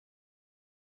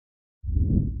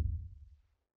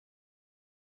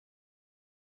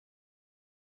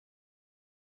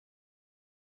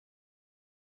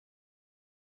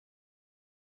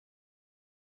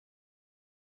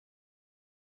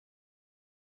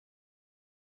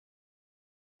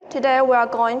Today we are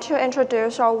going to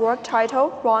introduce our work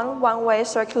titled Run One-Way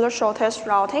Circular Shortest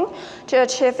Routing to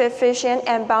Achieve Efficient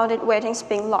and Bounded Weighting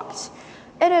Spinlocks.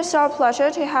 It is our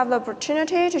pleasure to have the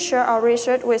opportunity to share our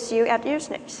research with you at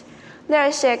USENIX. There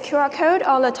is a QR code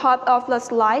on the top of the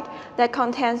slide that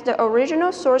contains the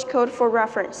original source code for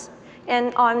reference.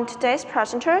 And I'm today's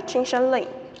presenter, Ching-Shen.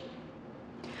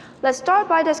 Let's start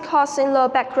by discussing the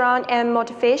background and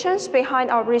motivations behind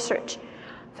our research.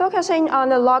 Focusing on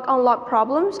the log-on-log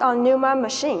problems on NUMA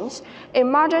machines, in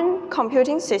modern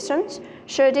computing systems,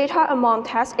 shared data among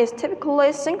tasks is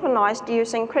typically synchronized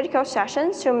using critical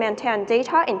sessions to maintain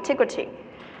data integrity.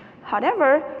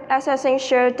 However, accessing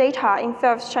shared data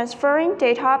involves transferring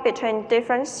data between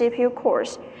different CPU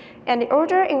cores, and the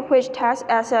order in which tasks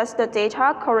access the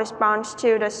data corresponds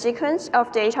to the sequence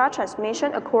of data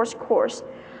transmission across cores.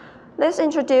 This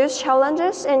introduces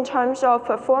challenges in terms of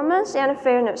performance and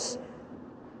fairness.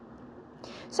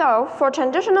 So, for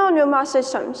traditional NUMA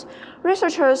systems,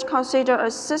 researchers consider a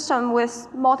system with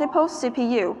multiple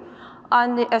CPU.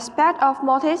 On the aspect of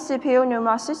multi-CPU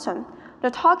NUMA system, the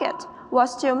target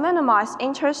was to minimize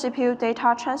inter-CPU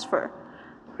data transfer.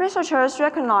 Researchers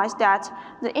recognize that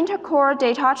the inter-core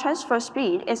data transfer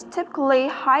speed is typically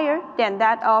higher than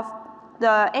that of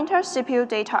the inter-CPU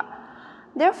data.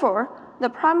 Therefore, the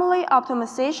primary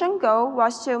optimization goal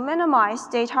was to minimize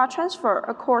data transfer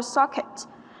across sockets.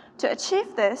 To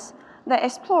achieve this, they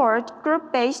explored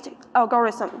group-based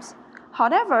algorithms.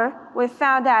 However, we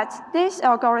found that this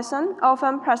algorithm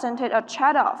often presented a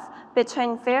trade-off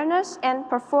between fairness and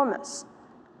performance.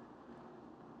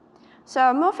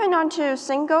 So moving on to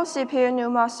single CPU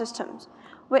NUMA systems,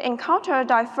 we encounter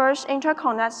diverse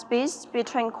interconnect speeds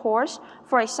between cores.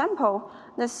 For example,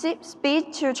 the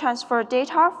speed to transfer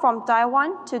data from die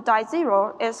 1 to die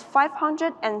 0 is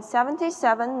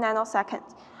 577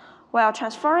 nanoseconds, while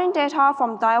transferring data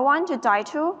from die 1 to die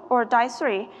 2 or die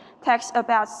 3 takes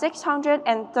about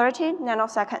 630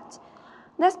 nanoseconds.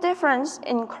 This difference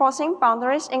in crossing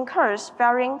boundaries incurs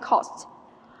varying costs.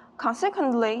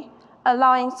 Consequently,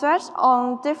 allowing threads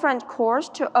on different cores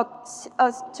to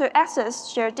access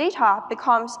shared data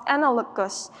becomes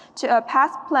analogous to a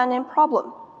path planning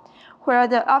problem, where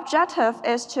the objective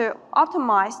is to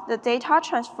optimize the data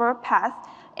transfer path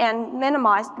and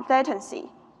minimize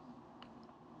latency.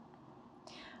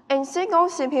 In single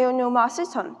CPU NUMA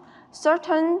system,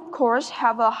 certain cores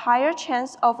have a higher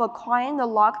chance of acquiring the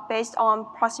lock based on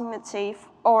proximity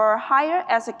or higher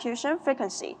execution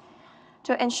frequency.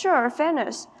 To ensure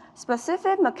fairness,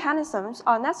 specific mechanisms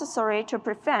are necessary to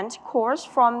prevent cores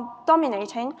from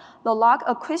dominating the lock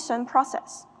acquisition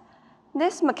process.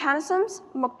 These mechanisms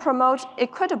promote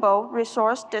equitable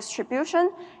resource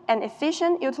distribution and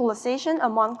efficient utilization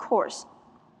among cores.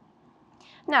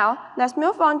 Now, let's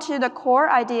move on to the core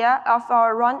idea of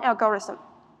our run algorithm.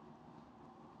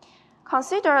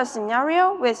 Consider a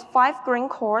scenario with 5 green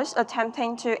cores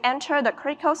attempting to enter the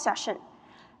critical session.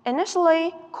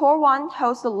 Initially, core 1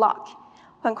 holds the lock.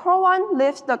 When core 1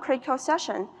 leaves the critical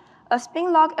session, a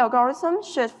spin-lock algorithm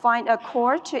should find a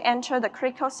core to enter the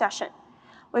critical session.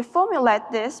 We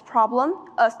formulate this problem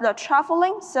as the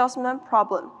traveling salesman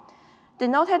problem,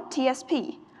 denoted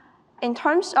TSP. In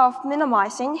terms of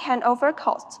minimizing handover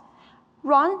costs,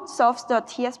 run solves the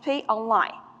TSP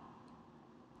online.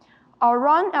 Our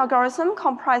run algorithm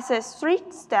comprises 3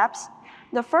 steps.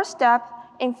 The first step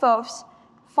involves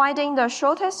finding the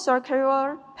shortest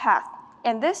circular path,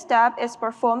 and this step is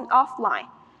performed offline.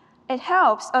 It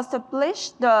helps establish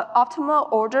the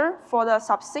optimal order for the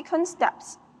subsequent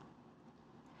steps.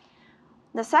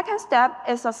 The second step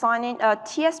is assigning a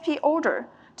TSP order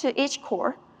to each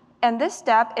core, and this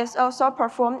step is also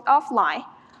performed offline.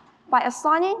 By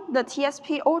assigning the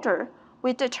TSP order,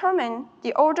 we determine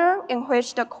the order in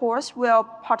which the cores will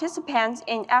participate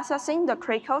in accessing the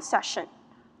critical session.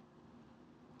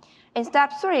 In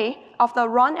step 3 of the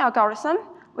run algorithm,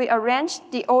 we arrange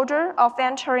the order of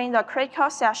entering the critical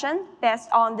session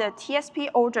based on the TSP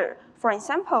order. For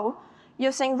example,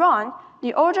 using run,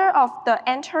 the order of the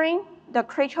entering the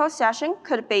critical session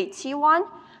could be T1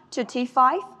 to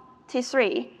T5,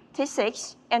 T3,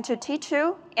 T6, and to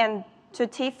T2 and to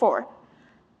T4.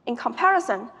 In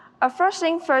comparison, a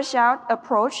first-in, first-out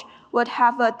approach would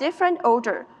have a different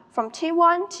order from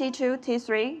T1, T2,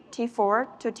 T3,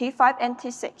 T4 to T5 and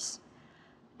T6.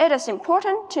 It is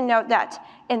important to note that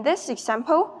in this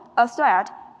example, a thread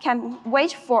can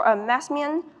wait for a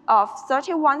maximum of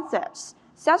 31 threads,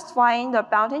 satisfying the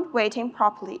bounded weighting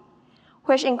property,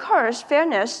 which ensures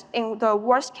fairness in the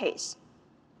worst case.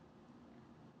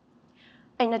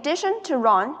 In addition to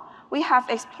run, we have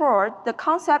explored the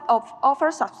concept of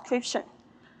offer subscription.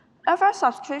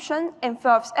 Oversubscription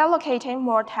involves allocating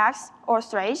more tasks or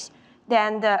threads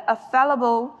than the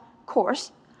available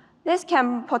cores. This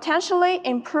can potentially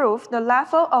improve the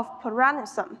level of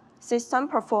parallelism system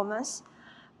performance,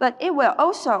 but it will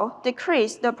also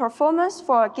decrease the performance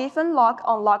for given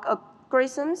lock-on-lock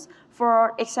algorithms.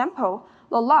 For example,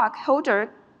 the lock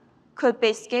holder could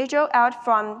be scheduled out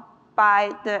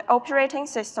by the operating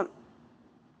system.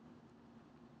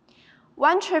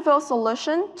 One trivial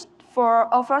solution for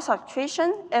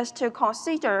oversubscription is to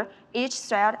consider each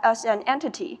thread as an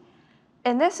entity.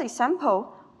 In this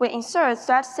example, we insert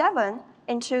thread 7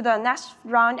 into the next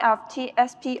round of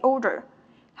TSP order.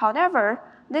 However,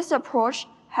 this approach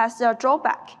has a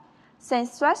drawback.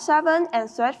 Since thread 7 and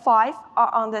thread 5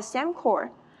 are on the same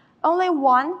core, only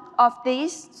one of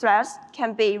these threads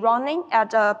can be running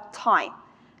at a time.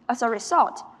 As a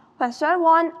result, when thread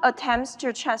 1 attempts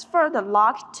to transfer the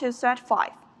lock to thread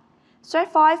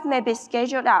 5 may be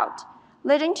scheduled out,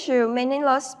 leading to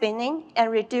meaningless spinning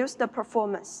and reduce the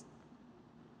performance.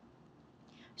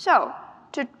 So,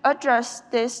 to address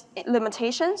these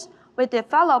limitations, we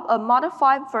developed a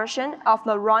modified version of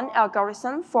the run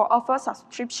algorithm for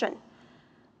oversubscription.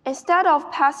 Instead of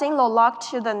passing the lock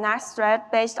to the next thread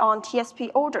based on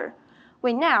TSP order,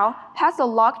 we now pass the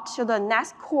lock to the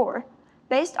next core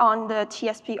based on the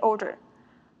TSP order.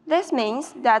 This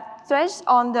means that threads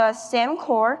on the same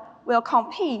core will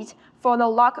compete for the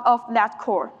lock of that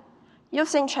core,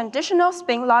 using traditional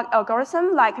spin lock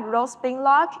algorithm like row spin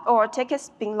lock or ticket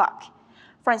spin lock.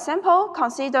 For example,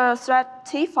 consider thread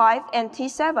T5 and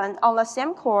T7 on the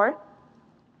same core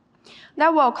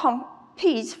that will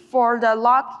compete for the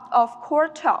lock of core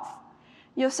 12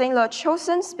 using the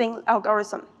chosen spin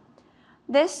algorithm.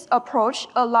 This approach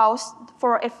allows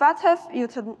for effective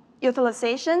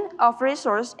utilization of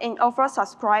resources in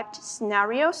oversubscribed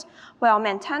scenarios while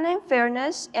maintaining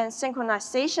fairness and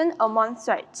synchronization among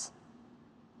threads.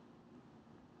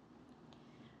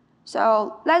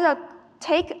 So let's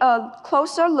take a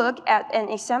closer look at an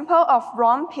example of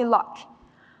run p-lock,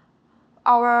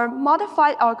 our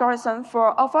modified algorithm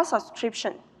for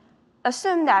oversubscription.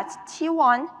 Assume that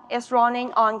T1 is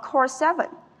running on core 7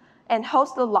 and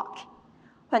holds the lock.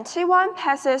 When T1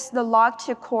 passes the lock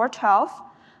to core 12,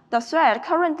 the thread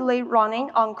currently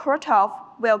running on core 12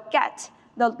 will get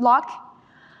the lock.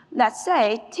 Let's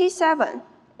say T7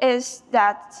 is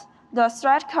the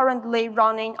thread currently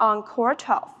running on core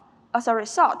 12. As a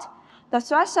result, the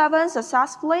thread 7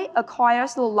 successfully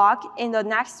acquires the lock in the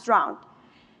next round,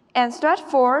 and thread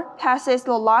 4 passes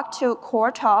the lock to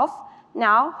core 12.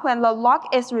 Now, when the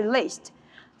lock is released,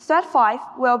 thread 5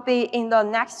 will be in the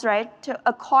next thread to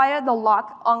acquire the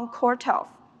lock on core 12.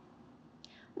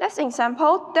 This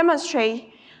example demonstrates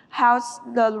how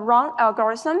the run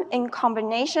algorithm in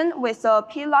combination with the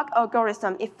p-lock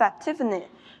algorithm effectively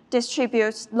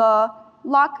distributes the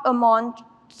lock among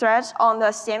threads on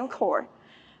the same core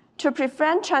to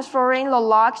prevent transferring the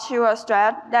lock to a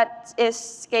thread that is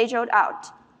scheduled out.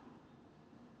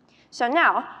 So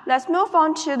now, let's move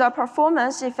on to the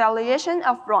performance evaluation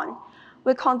of run.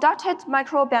 We conducted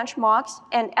micro benchmarks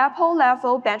and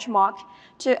Apple-level benchmark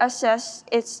to assess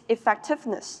its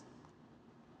effectiveness.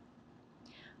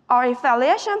 Our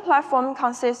evaluation platform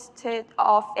consisted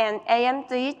of an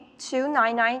AMD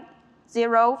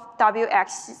 2990WX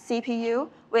CPU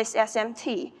with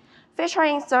SMT,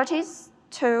 featuring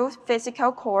 32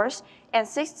 physical cores and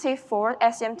 64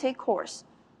 SMT cores.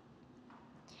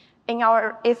 In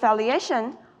our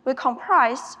evaluation, we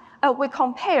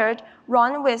compared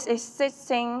run with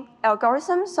existing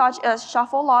algorithms such as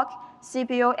shuffle lock,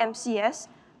 CBO MCS,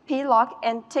 p-lock,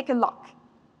 and ticket lock.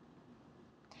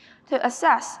 To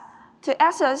assess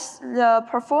the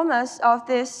performance of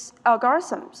these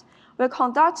algorithms, we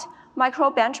conduct micro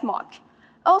benchmark.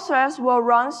 All threads will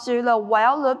run through the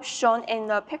while loop shown in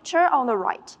the picture on the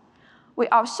right. We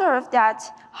observe that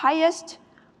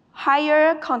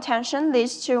higher contention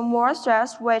leads to more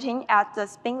threads waiting at the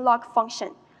spin lock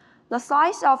function. The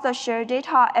size of the shared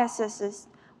data accesses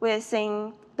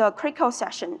within the critical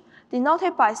section,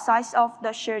 denoted by size of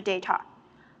the shared data,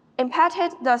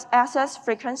 impacted the access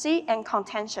frequency and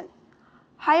contention.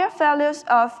 Higher values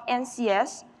of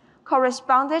NCS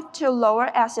corresponded to lower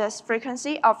access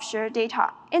frequency of shared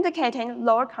data, indicating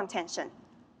lower contention.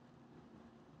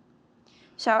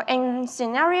 So in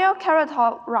scenario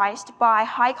characterized by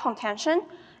high contention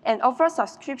and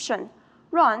oversubscription,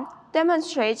 run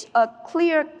demonstrates a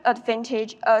clear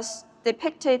advantage as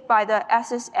depicted by the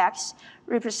axis X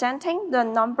representing the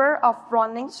number of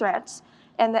running threads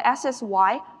and the axis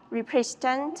Y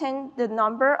representing the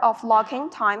number of locking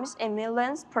times in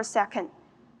millions per second.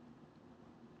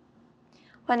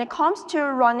 When it comes to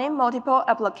running multiple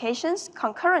applications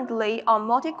concurrently on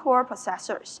multi-core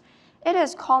processors, it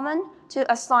is common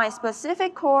to assign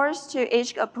specific cores to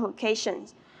each application.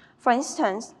 For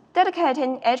instance,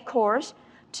 dedicating 8 cores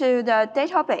to the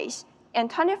database and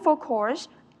 24 cores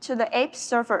to the app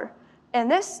server. In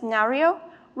this scenario,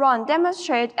 run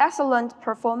demonstrates excellent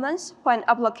performance when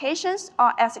applications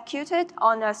are executed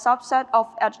on a subset of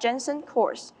adjacent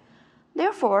cores.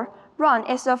 Therefore, run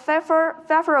is a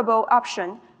favorable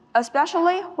option,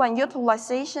 especially when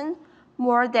utilization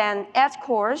more than 8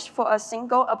 cores for a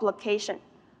single application.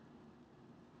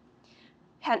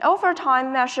 Handover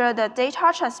time measures the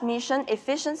data transmission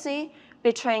efficiency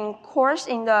between cores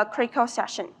in the critical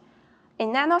session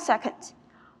in nanoseconds.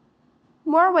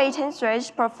 More waiting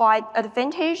threads provide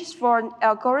advantages for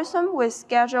algorithms with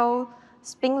scheduled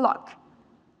Spinlock.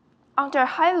 Under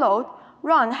high load,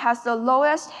 run has the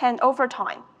lowest handover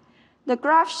time. The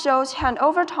graph shows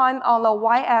handover time on the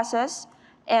y-axis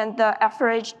and the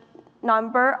average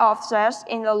number of threads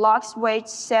in the logs weight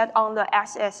set on the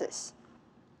x-axis.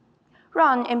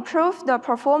 Run improves the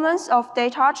performance of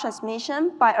data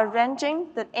transmission by arranging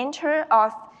the enter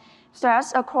of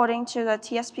threads according to the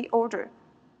TSP order.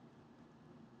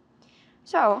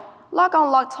 So,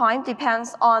 log-on-log time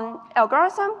depends on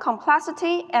algorithm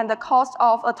complexity and the cost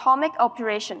of atomic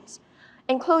operations,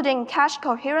 including cache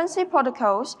coherency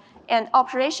protocols and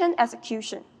operation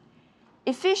execution.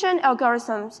 Efficient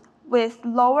algorithms with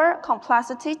lower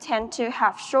complexity tend to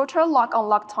have shorter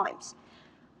log-on-log times.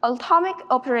 Atomic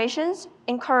operations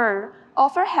incur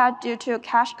overhead due to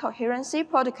cache coherency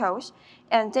protocols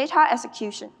and data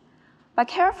execution. By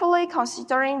carefully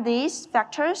considering these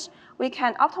factors, we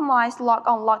can optimize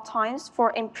log-on-log times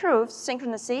for improved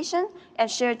synchronization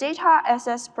and shared data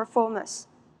access performance.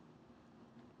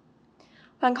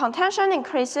 When contention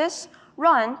increases,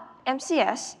 run,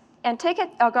 MCS, and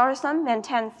ticket algorithm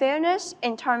maintain fairness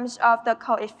in terms of the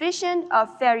coefficient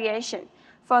of variation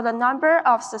for the number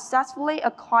of successfully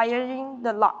acquiring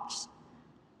the logs.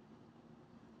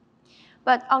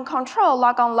 But uncontrolled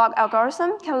log-on-log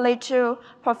algorithm can lead to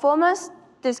performance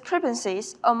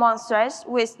discrepancies among threads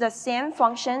with the same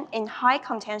function in high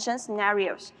contention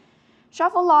scenarios.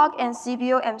 Shuffle log and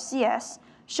CPU MCS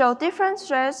show different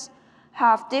threads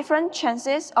have different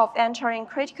chances of entering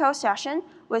critical session,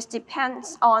 which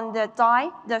depends on the die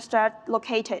the thread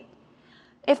located.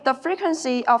 If the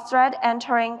frequency of thread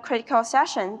entering critical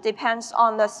session depends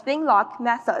on the Spinlock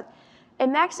method, it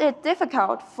makes it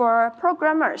difficult for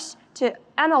programmers to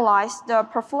analyze the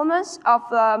performance of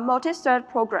a multi-thread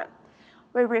program.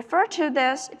 We refer to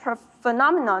this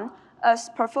phenomenon as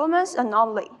performance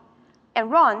anomaly,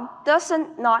 and run does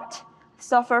not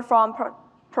suffer from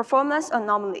performance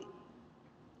anomaly.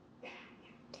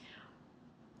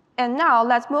 And now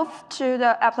let's move to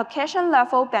the application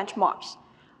level benchmarks.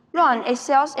 Run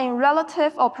excels in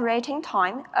relative operating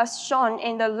time as shown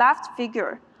in the left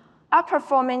figure,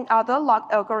 outperforming other log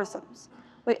algorithms.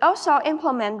 We also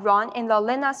implement run in the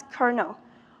Linux kernel.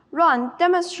 Run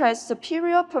demonstrates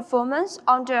superior performance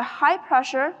under high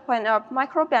pressure when a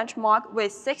micro-benchmark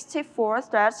with 64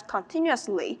 threads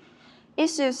continuously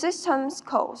issues systems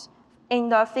calls in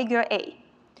the figure A.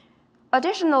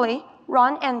 Additionally,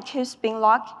 run and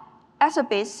Spinlock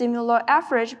exhibit similar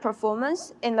average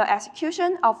performance in the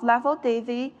execution of level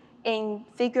DV in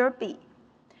figure B.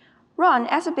 Run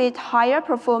exhibit higher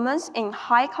performance in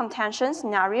high contention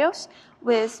scenarios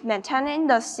with maintaining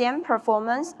the same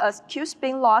performance as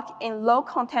Spinlock in low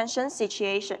contention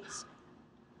situations.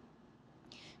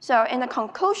 So in the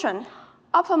conclusion,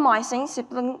 optimizing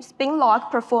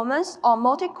Spinlock performance on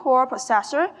multi-core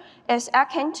processor is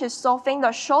akin to solving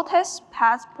the shortest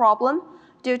path problem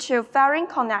due to varying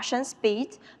connection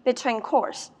speed between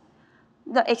cores.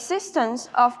 The existence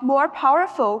of more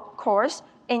powerful cores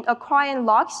in acquiring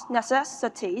logs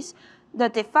necessitates the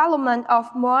development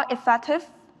of more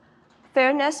effective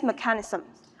fairness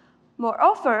mechanisms.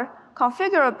 Moreover,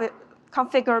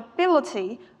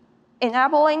 configurability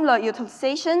enabling the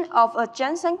utilization of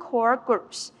adjacent core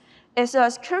groups is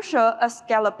as crucial as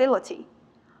scalability.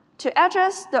 To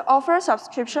address the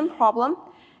oversubscription problem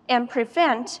and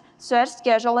prevent thread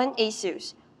scheduling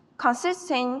issues,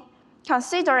 considering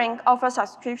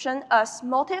oversubscription as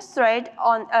multi-thread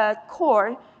on a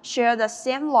core share the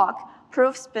same log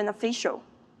proves beneficial.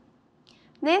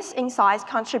 These insights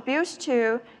contribute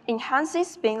to enhancing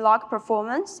Spinlock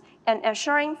performance and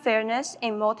ensuring fairness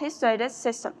in multi-threaded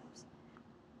systems.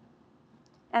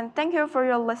 And thank you for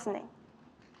your listening.